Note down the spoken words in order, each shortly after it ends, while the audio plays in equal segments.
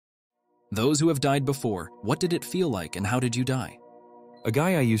Those who have died before, what did it feel like and how did you die? A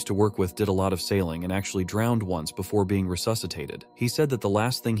guy I used to work with did a lot of sailing and actually drowned once before being resuscitated. He said that the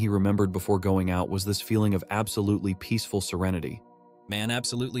last thing he remembered before going out was this feeling of absolutely peaceful serenity. Man,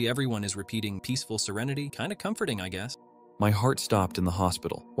 absolutely everyone is repeating peaceful serenity. Kinda comforting, I guess. My heart stopped in the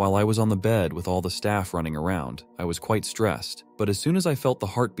hospital. While I was on the bed with all the staff running around, I was quite stressed. But as soon as I felt the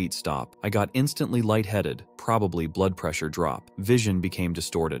heartbeat stop, I got instantly lightheaded, probably blood pressure drop. Vision became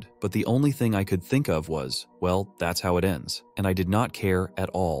distorted, but the only thing I could think of was, well, that's how it ends. And I did not care at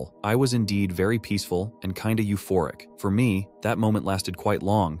all. I was indeed very peaceful and kinda euphoric. For me, that moment lasted quite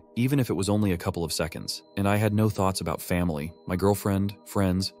long, even if it was only a couple of seconds. And I had no thoughts about family, my girlfriend,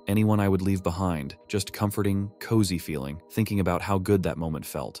 friends, anyone I would leave behind. Just comforting, cozy feeling, thinking about how good that moment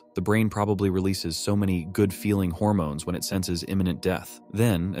felt. The brain probably releases so many good-feeling hormones when it senses imminent death.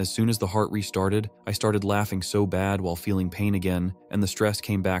 Then, as soon as the heart restarted, I started laughing so bad while feeling pain again, and the stress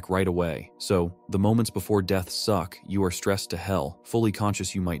came back right away. So, the moments before death suck. You are stressed to hell, fully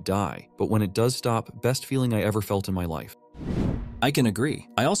conscious you might die. But when it does stop, best feeling I ever felt in my life. I can agree.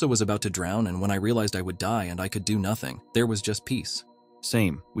 I also was about to drown, and when I realized I would die and I could do nothing, there was just peace.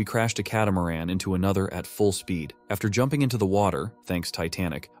 Same. We crashed a catamaran into another at full speed. After jumping into the water, thanks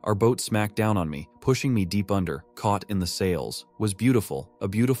Titanic, our boat smacked down on me, pushing me deep under, caught in the sails. Was beautiful. A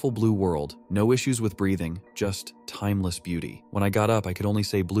beautiful blue world. No issues with breathing, just timeless beauty. When I got up, I could only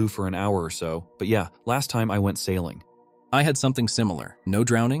say blue for an hour or so. But yeah, last time I went sailing. I had something similar. No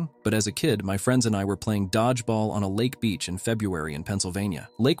drowning, but as a kid, my friends and I were playing dodgeball on a lake beach in February in Pennsylvania.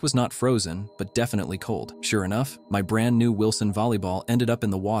 Lake was not frozen, but definitely cold. Sure enough, my brand new Wilson volleyball ended up in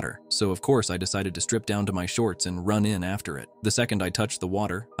the water, so of course I decided to strip down to my shorts and run in after it. The second I touched the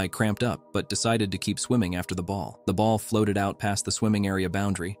water, I cramped up, but decided to keep swimming after the ball. The ball floated out past the swimming area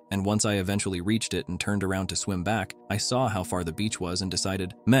boundary, and once I eventually reached it and turned around to swim back, I saw how far the beach was and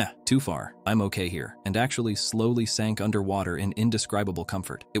decided, meh, too far, I'm okay here, and actually slowly sank underwater in indescribable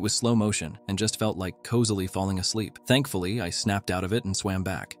comfort. It was slow motion and just felt like cozily falling asleep. Thankfully, I snapped out of it and swam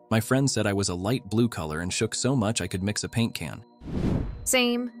back. My friend said I was a light blue color and shook so much I could mix a paint can.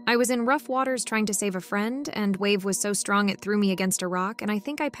 Same. I was in rough waters trying to save a friend, and wave was so strong it threw me against a rock, and I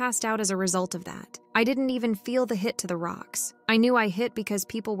think I passed out as a result of that. I didn't even feel the hit to the rocks. I knew I hit because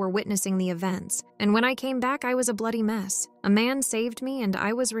people were witnessing the events, and when I came back, I was a bloody mess. A man saved me, and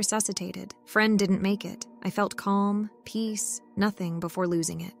I was resuscitated. Friend didn't make it. I felt calm, peace, nothing before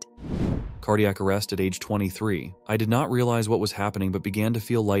losing it. Cardiac arrest at age 23. I did not realize what was happening but began to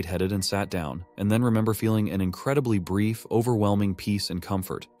feel lightheaded and sat down, and then remember feeling an incredibly brief, overwhelming peace and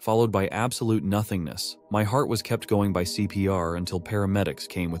comfort, followed by absolute nothingness. My heart was kept going by CPR until paramedics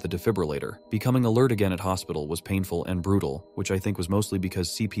came with a defibrillator. Becoming alert again at hospital was painful and brutal, which I think was mostly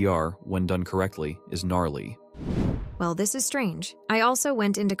because CPR, when done correctly, is gnarly. Well, this is strange. I also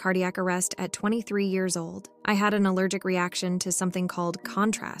went into cardiac arrest at 23 years old. I had an allergic reaction to something called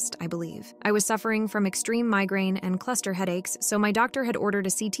contrast, I believe. I was suffering from extreme migraine and cluster headaches, so my doctor had ordered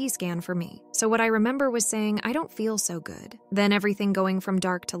a CT scan for me. So what I remember was saying, I don't feel so good. Then everything going from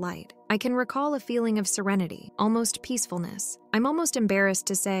dark to light. I can recall a feeling of serenity, almost peacefulness. I'm almost embarrassed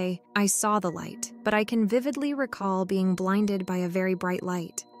to say, I saw the light, but I can vividly recall being blinded by a very bright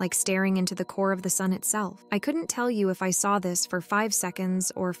light, like staring into the core of the sun itself. I couldn't tell you if I saw this for 5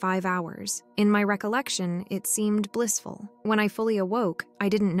 seconds or 5 hours. In my recollection, it seemed blissful. When I fully awoke, I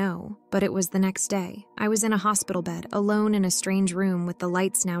didn't know, but it was the next day. I was in a hospital bed, alone in a strange room with the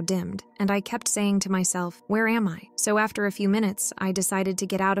lights now dimmed, and I kept saying to myself, where am I? So after a few minutes, I decided to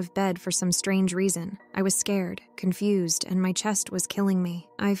get out of bed for some strange reason. I was scared, confused, and my chest was killing me.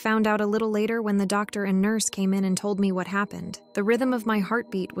 I found out a little later when the doctor and nurse came in and told me what happened. The rhythm of my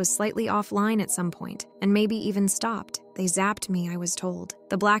heartbeat was slightly offline at some point, and maybe even stopped. They zapped me, I was told.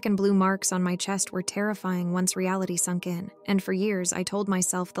 The black and blue marks on my chest were terrifying once reality sunk in, and for years I told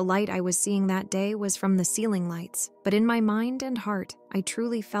myself the light I was seeing that day was from the ceiling lights. But in my mind and heart, I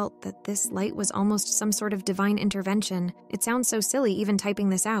truly felt that this light was almost some sort of divine intervention. It sounds so silly even typing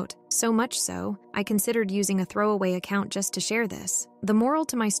this out. So much so, I considered using a throwaway account just to share this. The moral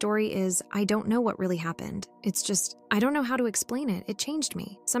to my story is, I don't know what really happened. It's just, I don't know how to explain it. It changed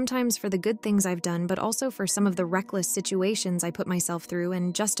me. Sometimes for the good things I've done, but also for some of the reckless situations I put myself through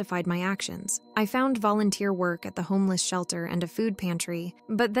and justified my actions. I found volunteer work at the homeless shelter and a food pantry,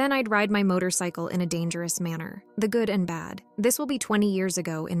 but then I'd ride my motorcycle in a dangerous manner. The good and bad. This will be 20 years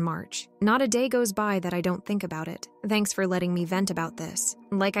ago in March. Not a day goes by that I don't think about it. Thanks for letting me vent about this.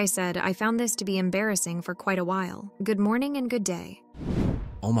 Like I said, I found this to be embarrassing for quite a while. Good morning and good day.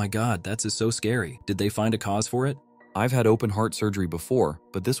 Oh my god, that's so scary. Did they find a cause for it? I've had open heart surgery before,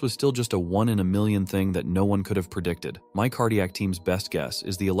 but this was still just a 1 in a million thing that no one could have predicted. My cardiac team's best guess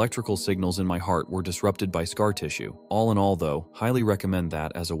is the electrical signals in my heart were disrupted by scar tissue. All in all though, highly recommend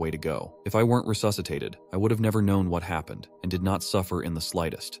that as a way to go. If I weren't resuscitated, I would have never known what happened and did not suffer in the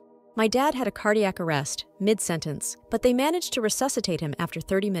slightest. My dad had a cardiac arrest, mid-sentence, but they managed to resuscitate him after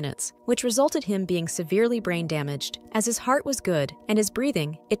 30 minutes, which resulted him being severely brain damaged. As his heart was good and his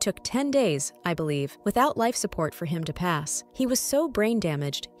breathing, it took 10 days, I believe, without life support for him to pass. He was so brain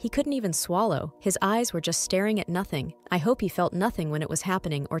damaged, he couldn't even swallow. His eyes were just staring at nothing. I hope he felt nothing when it was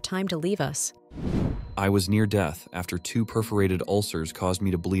happening or time to leave us. I was near death after 2 perforated ulcers caused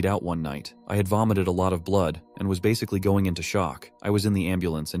me to bleed out one night. I had vomited a lot of blood and was basically going into shock. I was in the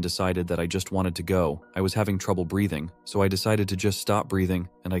ambulance and decided that I just wanted to go. I was having trouble breathing, so I decided to just stop breathing,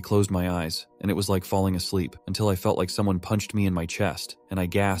 and I closed my eyes, and it was like falling asleep until I felt like someone punched me in my chest, and I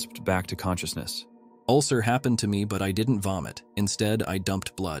gasped back to consciousness. Ulcer happened to me, but I didn't vomit. Instead, I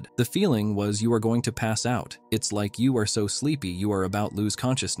dumped blood. The feeling was you are going to pass out. It's like you are so sleepy you are about lose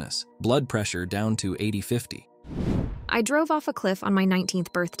consciousness. Blood pressure down to 80/50. I drove off a cliff on my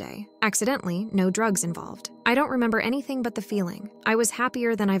 19th birthday. Accidentally, no drugs involved. I don't remember anything but the feeling. I was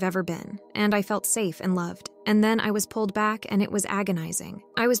happier than I've ever been, and I felt safe and loved. And then I was pulled back, and it was agonizing.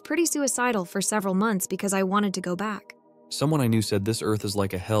 I was pretty suicidal for several months because I wanted to go back. Someone I knew said this earth is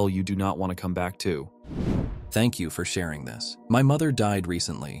like a hell you do not want to come back to. Thank you for sharing this. My mother died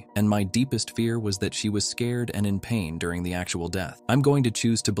recently, and my deepest fear was that she was scared and in pain during the actual death. I'm going to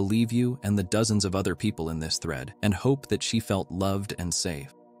choose to believe you and the dozens of other people in this thread, and hope that she felt loved and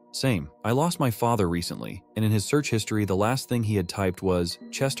safe. Same. I lost my father recently, and in his search history, the last thing he had typed was,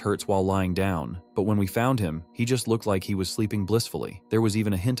 "chest hurts while lying down." But when we found him, he just looked like he was sleeping blissfully. There was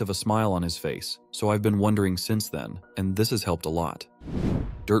even a hint of a smile on his face. So I've been wondering since then, and this has helped a lot.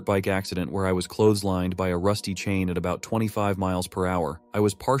 Dirt bike accident where I was clotheslined by a rusty chain at about 25 miles per hour. I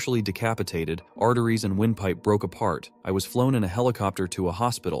was partially decapitated, arteries and windpipe broke apart. I was flown in a helicopter to a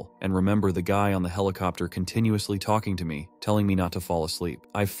hospital, and remember the guy on the helicopter continuously talking to me, telling me not to fall asleep.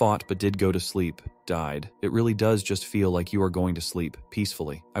 I fought but did go to sleep. Died. It really does just feel like you are going to sleep,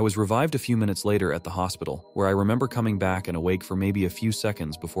 peacefully. I was revived a few minutes later at the hospital, where I remember coming back and awake for maybe a few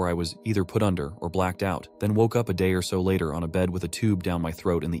seconds before I was either put under or blacked out, then woke up a day or so later on a bed with a tube down my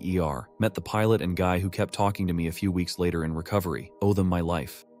throat in the ER. Met the pilot and guy who kept talking to me a few weeks later in recovery. Owe them my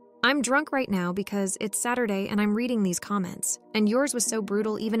life. I'm drunk right now because it's Saturday and I'm reading these comments. And yours was so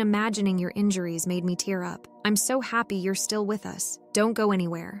brutal, even imagining your injuries made me tear up. I'm so happy you're still with us. Don't go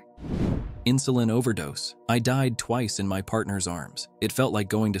anywhere. Insulin overdose. I died twice in my partner's arms. It felt like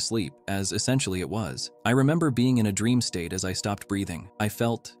going to sleep, as essentially it was. I remember being in a dream state as I stopped breathing. I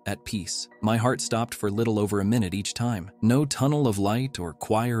felt at peace. My heart stopped for little over a minute each time. No tunnel of light or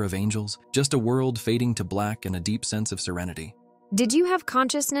choir of angels, just a world fading to black and a deep sense of serenity. Did you have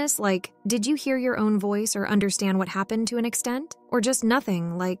consciousness? Like, did you hear your own voice or understand what happened to an extent? Or just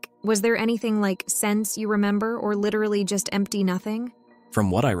nothing? Like, was there anything like sense you remember or literally just empty nothing? From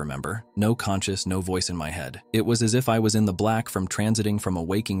what I remember, no conscious, no voice in my head. It was as if I was in the black from transiting from a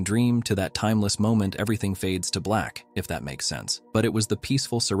waking dream to that timeless moment everything fades to black, if that makes sense. But it was the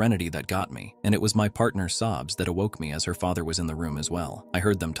peaceful serenity that got me, and it was my partner's sobs that awoke me as her father was in the room as well. I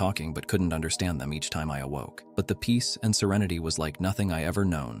heard them talking but couldn't understand them each time I awoke. But the peace and serenity was like nothing I ever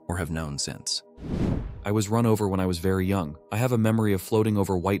known or have known since. I was run over when I was very young. I have a memory of floating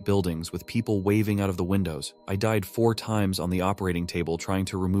over white buildings with people waving out of the windows. I died 4 times on the operating table trying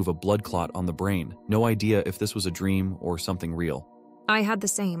to remove a blood clot on the brain. No idea if this was a dream or something real. I had the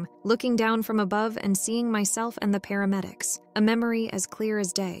same, looking down from above and seeing myself and the paramedics, a memory as clear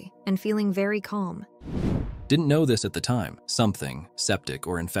as day, and feeling very calm. Didn't know this at the time. Something, septic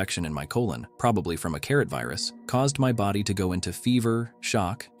or infection in my colon, probably from a carrot virus, caused my body to go into fever,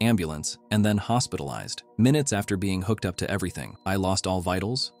 shock, ambulance, and then hospitalized. Minutes after being hooked up to everything, I lost all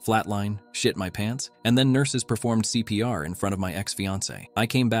vitals, flatline, shit my pants, and then nurses performed CPR in front of my ex-fiancée. I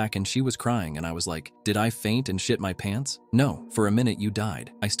came back and she was crying and I was like, did I faint and shit my pants? No, for a minute you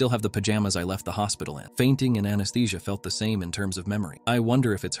died. I still have the pajamas I left the hospital in. Fainting and anesthesia felt the same in terms of memory. I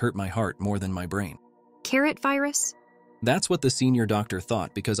wonder if it's hurt my heart more than my brain. Carrot virus? That's what the senior doctor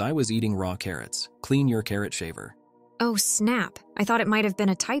thought because I was eating raw carrots. Clean your carrot shaver. Oh snap, I thought it might have been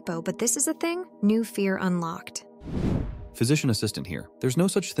a typo, but this is a thing? New fear unlocked. Physician assistant here. There's no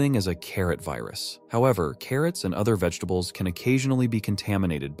such thing as a carrot virus. However, carrots and other vegetables can occasionally be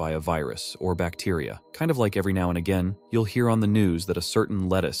contaminated by a virus or bacteria. Kind of like every now and again, you'll hear on the news that a certain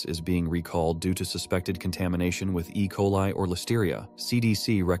lettuce is being recalled due to suspected contamination with E. coli or Listeria.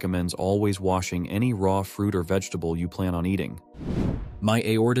 CDC recommends always washing any raw fruit or vegetable you plan on eating. My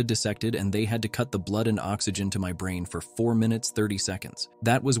aorta dissected and they had to cut the blood and oxygen to my brain for 4 minutes 30 seconds.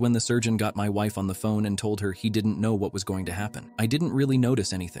 That was when the surgeon got my wife on the phone and told her he didn't know what was going to happen. I didn't really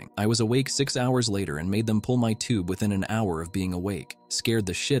notice anything. I was awake 6 hours later and made them pull my tube within an hour of being awake. Scared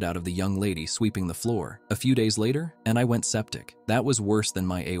the shit out of the young lady sweeping the floor. A few days later, and I went septic. That was worse than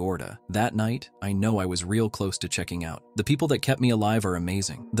my aorta. That night, I know I was real close to checking out. The people that kept me alive are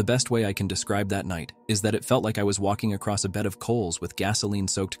amazing. The best way I can describe that night is that it felt like I was walking across a bed of coals with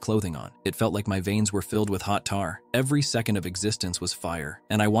gasoline-soaked clothing on. It felt like my veins were filled with hot tar. Every second of existence was fire,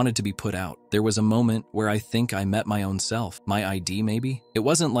 and I wanted to be put out. There was a moment where I think I met my own self. My ID, maybe? It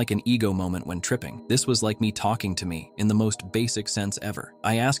wasn't like an ego moment when tripping. This was like me talking to me in the most basic sense ever.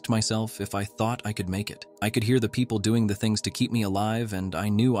 I asked myself if I thought I could make it. I could hear the people doing the things to keep me alive, and I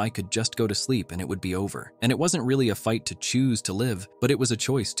knew I could just go to sleep and it would be over. And it wasn't really a fight to choose to live, but it was a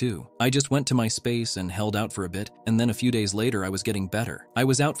choice too. I just went to my space and held out for a bit, and then a few days later I was getting better. I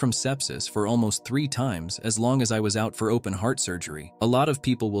was out from sepsis for almost 3 times as long as I was out for open heart surgery. A lot of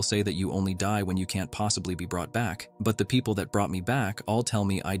people will say that you only die when you can't possibly be brought back, but the people that brought me back all tell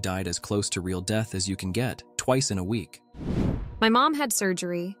me I died as close to real death as you can get, twice in a week. My mom had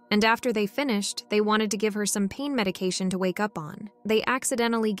surgery, and after they finished, they wanted to give her some pain medication to wake up on. They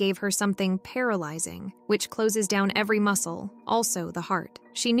accidentally gave her something paralyzing, which closes down every muscle, also the heart.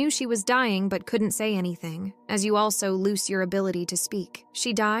 She knew she was dying but couldn't say anything, as you also lose your ability to speak.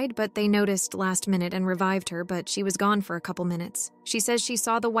 She died, but they noticed last minute and revived her, but she was gone for a couple minutes. She says she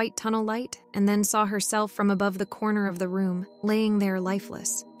saw the white tunnel light and then saw herself from above the corner of the room, laying there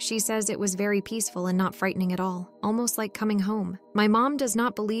lifeless. She says it was very peaceful and not frightening at all, almost like coming home. My mom does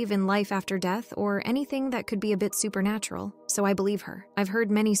not believe in life after death or anything that could be a bit supernatural, so I believe her. I've heard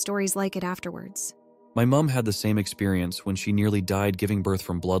many stories like it afterwards. My mom had the same experience when she nearly died giving birth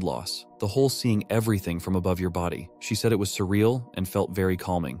from blood loss. The whole seeing everything from above your body. She said it was surreal and felt very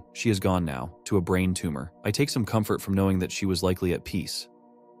calming. She is gone now, to a brain tumor. I take some comfort from knowing that she was likely at peace.